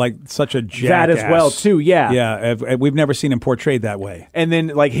that like such a jackass. That as well too. Yeah. We've never seen him portrayed that way. And then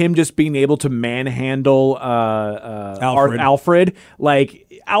like him just being able to manhandle Alfred.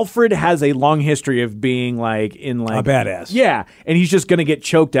 Like Alfred has a long history of being like a badass. Yeah, and he's just gonna get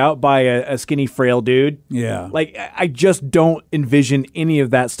choked out by a skinny, frail dude. Yeah. Like I just don't envision any of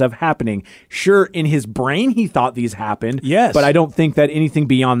that stuff happening. Sure, in his brain he thought these happened. Yes. But I don't think that anything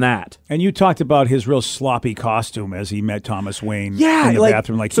beyond that. And you talked about his real sloppy costume as he met Thomas Wayne in the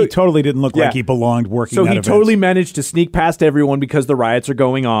bathroom. Like, so, he totally didn't look like he belonged working So that he event. totally managed to sneak past everyone because the riots are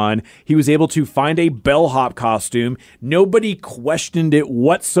going on. He was able to find a bellhop costume. Nobody questioned it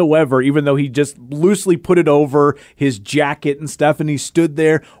whatsoever, even though he just loosely put it over his jacket and stuff, and he stood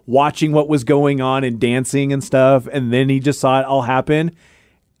there watching what was going on and dancing and stuff, and then he just saw it all happen.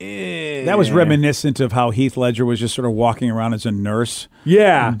 That was reminiscent of how Heath Ledger was just sort of walking around as a nurse.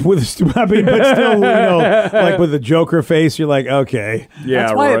 Yeah. But still, like with a Joker face, you're like, okay. Yeah,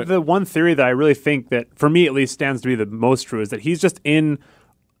 That's why right. the one theory that I really think that, for me at least, stands to be the most true is that he's just in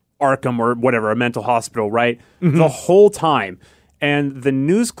Arkham or whatever, a mental hospital, right? The whole time. And the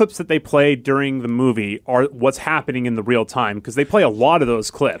news clips that they play during the movie are what's happening in the real time, because they play a lot of those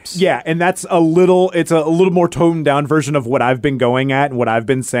clips. Yeah, and it's a little more toned down version of what I've been going at and what I've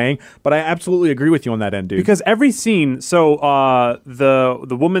been saying, but I absolutely agree with you on that end, dude. Because every scene, so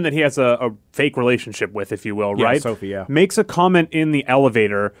the woman that he has a fake relationship with, if you will, Yeah, right? Sophie, yeah. Makes a comment in the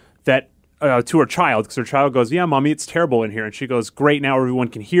elevator that to her child, because her child goes, "Yeah, mommy, it's terrible in here," and she goes, "Great, now everyone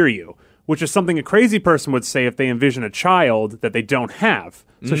can hear you." Which is something a crazy person would say if they envision a child that they don't have.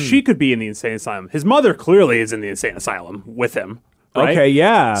 So she could be in the insane asylum. His mother clearly is in the insane asylum with him. Right? Okay,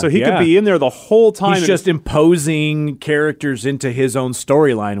 yeah. So he could be in there the whole time. He's just imposing characters into his own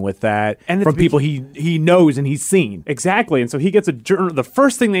storyline with that, And from people he knows and he's seen. Exactly. And so he gets a journal. The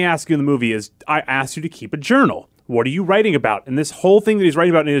first thing they ask you in the movie is, I asked you to keep a journal. What are you writing about? And this whole thing that he's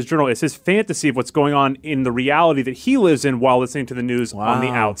writing about in his journal is his fantasy of what's going on in the reality that he lives in while listening to the news on the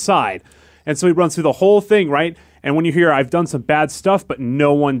outside. And so he runs through the whole thing, right? And when you hear, I've done some bad stuff, but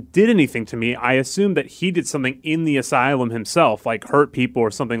no one did anything to me, I assume that he did something in the asylum himself, like hurt people or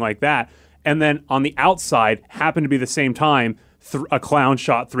something like that. And then on the outside, happened to be the same time, a clown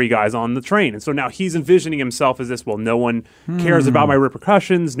shot 3 guys on the train. And so now he's envisioning himself as this, well, no one cares about my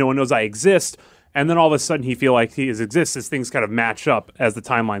repercussions, no one knows I exist. And then all of a sudden he feel like he exists as things kind of match up as the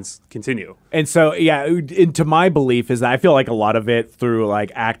timelines continue. And so, yeah, into my belief is that I feel like a lot of it through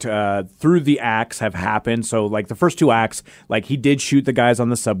the acts have happened. So like the first 2 acts, like he did shoot the guys on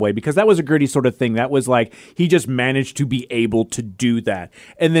the subway because that was a gritty sort of thing. That was like, he just managed to be able to do that.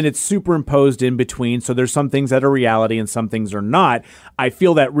 And then it's superimposed in between. So there's some things that are reality and some things are not. I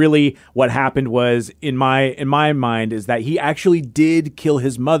feel that really what happened was in my mind is that he actually did kill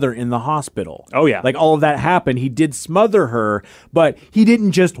his mother in the hospital. Oh, yeah. Like all of that happened. He did smother her, but he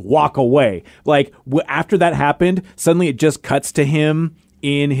didn't just walk away. Like after that happened, suddenly it just cuts to him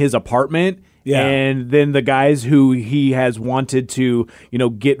in his apartment. Yeah. And then the guys who he has wanted to,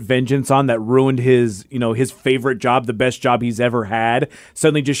 get vengeance on that ruined his, his favorite job, the best job he's ever had,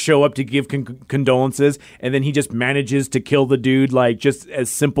 suddenly just show up to give condolences. And then he just manages to kill the dude, like just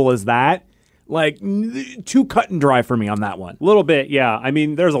as simple as that. Like, too cut and dry for me on that one. A little bit, yeah. I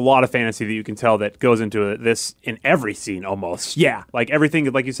mean, there's a lot of fantasy that you can tell that goes into this in every scene almost. Yeah. Like everything,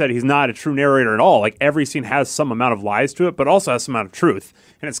 like you said, he's not a true narrator at all. Like every scene has some amount of lies to it, but also has some amount of truth.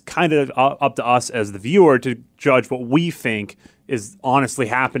 And it's kind of up to us as the viewer to judge what we think is honestly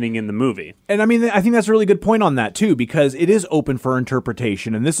happening in the movie. And I mean, I think that's a really good point on that too, because it is open for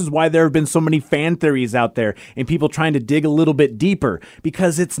interpretation. And this is why there have been so many fan theories out there and people trying to dig a little bit deeper,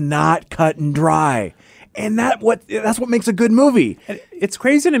 because it's not cut and dry. And that's what makes a good movie. It's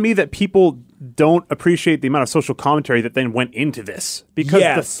crazy to me that people don't appreciate the amount of social commentary that then went into this, because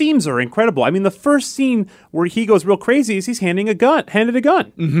the themes are incredible. I mean, the first scene where he goes real crazy is he's handed a gun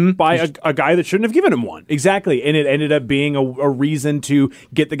by a guy that shouldn't have given him one. Exactly. And it ended up being a reason to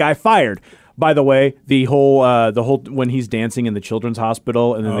get the guy fired. By the way, the whole when he's dancing in the children's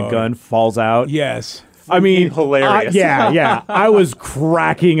hospital and then the gun falls out. Yes. I mean, hilarious. Yeah. I was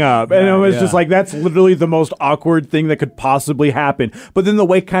cracking up. And I was just like, that's literally the most awkward thing that could possibly happen. But then the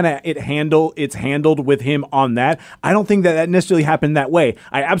way kind of it's handled with him on that, I don't think that necessarily happened that way.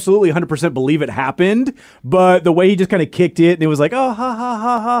 I absolutely 100% believe it happened. But the way he just kind of kicked it and it was like, oh, ha, ha,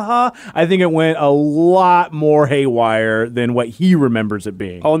 ha, ha, ha. I think it went a lot more haywire than what he remembers it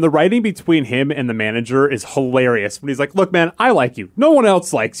being. Oh, and the writing between him and the manager is hilarious. When he's like, look, man, I like you. No one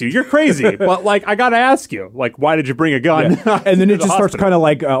else likes you. You're crazy. But like, I got to ask you, like, why did you bring a gun? Yeah. And then it just starts kind of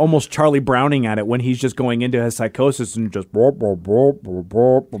like almost Charlie Browning at it when he's just going into his psychosis and just yeah,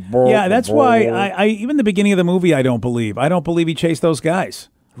 that's why I even the beginning of the movie I don't believe he chased those guys.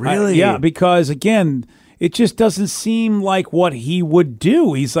 Really? Yeah, because again, it just doesn't seem like what he would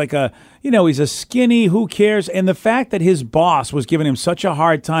do. He's like he's a skinny, who cares? And the fact that his boss was giving him such a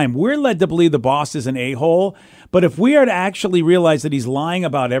hard time, we're led to believe the boss is an a-hole. But if we are to actually realize that he's lying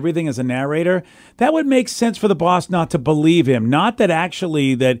about everything as a narrator, that would make sense for the boss not to believe him. Not that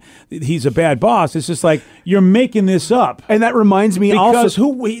actually that he's a bad boss. It's just like, you're making this up. And that reminds me because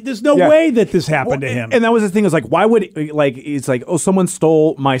there's no way that this happened to him. And that was the thing, is like, why would, it's like, oh, someone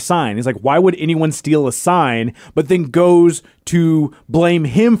stole my sign. It's like, why would anyone steal a sign, but then goes to blame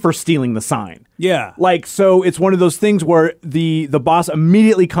him for stealing the sign? Yeah. Like, so it's one of those things where the boss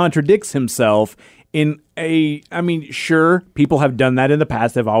immediately contradicts himself sure, people have done that in the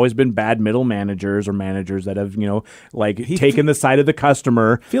past. They've always been bad middle managers or managers that have, taken the side of the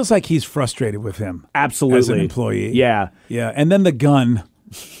customer. Feels like he's frustrated with him. Absolutely. As an employee. Yeah. Yeah. And then the gun,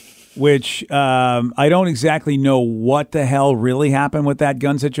 which I don't exactly know what the hell really happened with that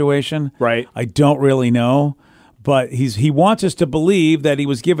gun situation. Right. I don't really know. But he wants us to believe that he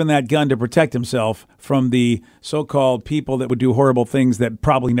was given that gun to protect himself from the so-called people that would do horrible things that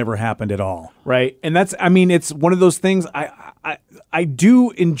probably never happened at all. Right. And it's one of those things. I do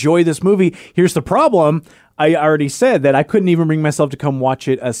enjoy this movie. Here's the problem. I already said that I couldn't even bring myself to come watch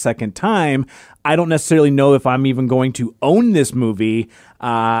it a second time. I don't necessarily know if I'm even going to own this movie.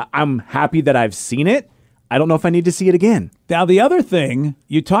 I'm happy that I've seen it. I don't know if I need to see it again. Now, the other thing,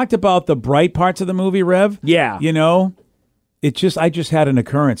 you talked about the bright parts of the movie, Rev. Yeah. I just had an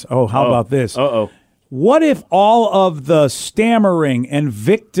occurrence. Oh, how about this? Uh-oh. What if all of the stammering and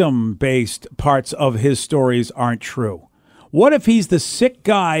victim-based parts of his stories aren't true? What if he's the sick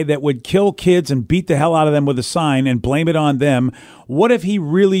guy that would kill kids and beat the hell out of them with a sign and blame it on them? What if he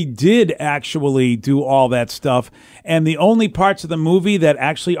really did actually do all that stuff, and the only parts of the movie that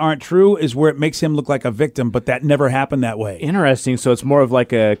actually aren't true is where it makes him look like a victim, but that never happened that way? Interesting. So it's more of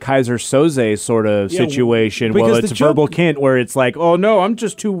like a Kaiser Soze sort of situation. Well, it's verbal Kint, where it's like, oh, no, I'm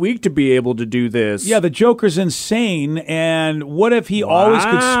just too weak to be able to do this. Yeah, the Joker's insane, and what if he always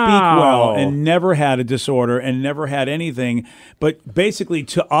could speak well and never had a disorder and never had anything, but basically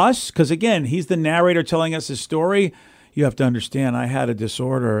to us, because again, he's the narrator telling us his story, you have to understand, I had a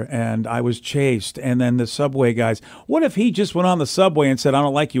disorder and I was chased. And then the subway guys, what if he just went on the subway and said, I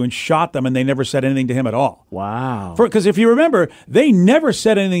don't like you, and shot them, and they never said anything to him at all? Wow. Because if you remember, they never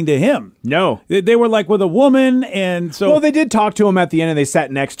said anything to him. No. They were like with a woman, and so... Well, they did talk to him at the end, and they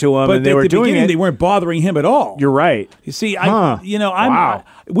sat next to him, but and they were doing it. They weren't bothering him at all. You're right. You see, Wow.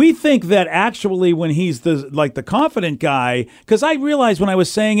 We think that actually when he's the confident guy, because I realized when I was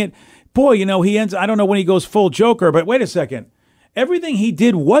saying it, boy, he ends, I don't know when he goes full Joker, but wait a second. Everything he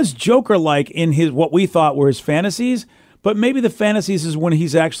did was Joker-like in his what we thought were his fantasies, but maybe the fantasies is when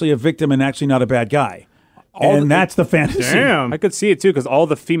he's actually a victim and actually not a bad guy. That's the fantasy. Damn. I could see it, too, because all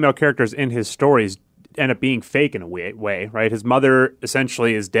the female characters in his stories end up being fake in a way, right? His mother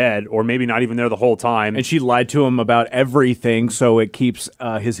essentially is dead, or maybe not even there the whole time. And she lied to him about everything, so it keeps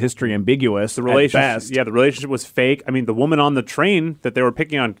his history ambiguous. The relationship was fake. I mean, the woman on the train that they were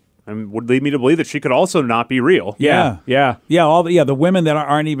picking on would lead me to believe that she could also not be real. Yeah. The women that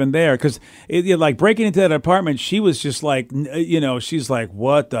aren't even there, because like breaking into that apartment, she was just like, she's like,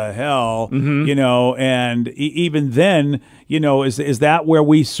 what the hell, and even then, is that where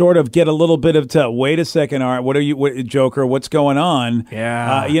we sort of get a little bit of wait a second, all right, Joker, what's going on?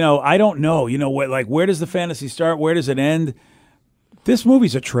 Yeah, I don't know. Where does the fantasy start? Where does it end? This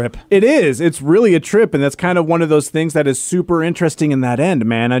movie's a trip. It is. It's really a trip, and that's kind of one of those things that is super interesting in that end,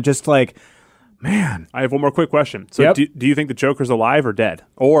 man. I just man. I have one more quick question. So do you think the Joker's alive or dead?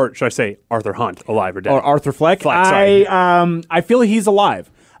 Or should I say Arthur Hunt alive or dead? Or Arthur Fleck? Sorry. I feel he's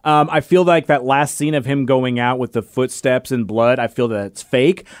alive. I feel like that last scene of him going out with the footsteps and blood, I feel that it's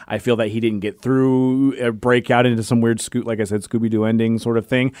fake. I feel that he didn't get through, break out into some weird, like I said, Scooby-Doo ending sort of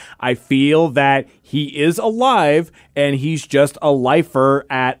thing. I feel that he is alive, and he's just a lifer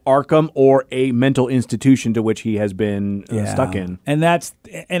at Arkham or a mental institution to which he has been stuck in. And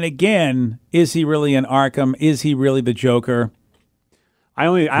again, is he really in Arkham? Is he really the Joker? I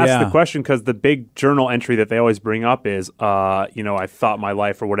only asked the question because the big journal entry that they always bring up is, I thought my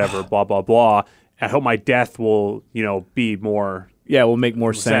life or whatever, blah, blah, blah. I hope my death will, be more... Yeah, will make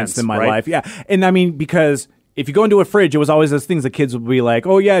more sense than my life. Yeah, and I mean, because if you go into a fridge, it was always those things the kids would be like,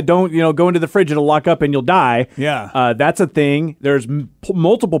 oh, yeah, don't, go into the fridge, it'll lock up and you'll die. Yeah. That's a thing. There's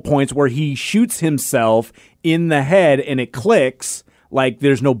multiple points where he shoots himself in the head and it clicks. Like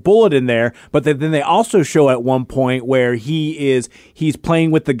there's no bullet in there, but then they also show at one point where he's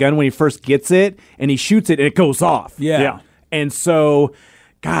playing with the gun when he first gets it, and he shoots it and it goes off. Yeah. And so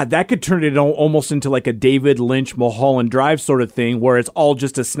God, that could turn it almost into like a David Lynch Mulholland Drive sort of thing where it's all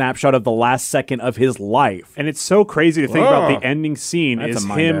just a snapshot of the last second of his life. And it's so crazy to think about the ending scene is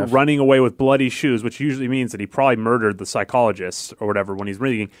him running away with bloody shoes, which usually means that he probably murdered the psychologist or whatever when he's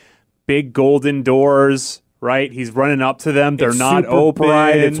reading. Big golden doors, right? He's running up to them. They're not open.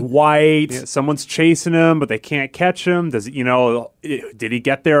 Bright. It's white. Yeah, someone's chasing him, but they can't catch him. Did he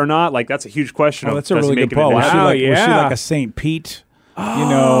get there or not? Like, that's a huge question. Oh, that's a really good point. Was she like a St. Pete?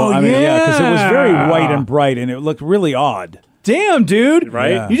 Oh, because it was very white and bright, and it looked really odd. Damn, dude.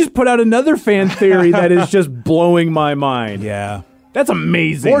 Right? Yeah. You just put out another fan theory that is just blowing my mind. Yeah. That's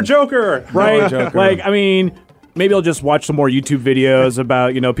amazing. More Joker. Right? More Joker. Like, I mean, maybe I'll just watch some more YouTube videos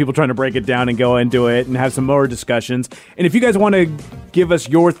about, people trying to break it down and go into it and have some more discussions. And if you guys want to give us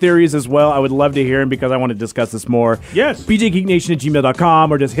your theories as well, I would love to hear them because I want to discuss this more. Yes.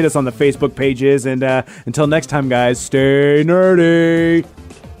 BJGeekNation@gmail.com or just hit us on the Facebook pages. And until next time, guys, stay nerdy.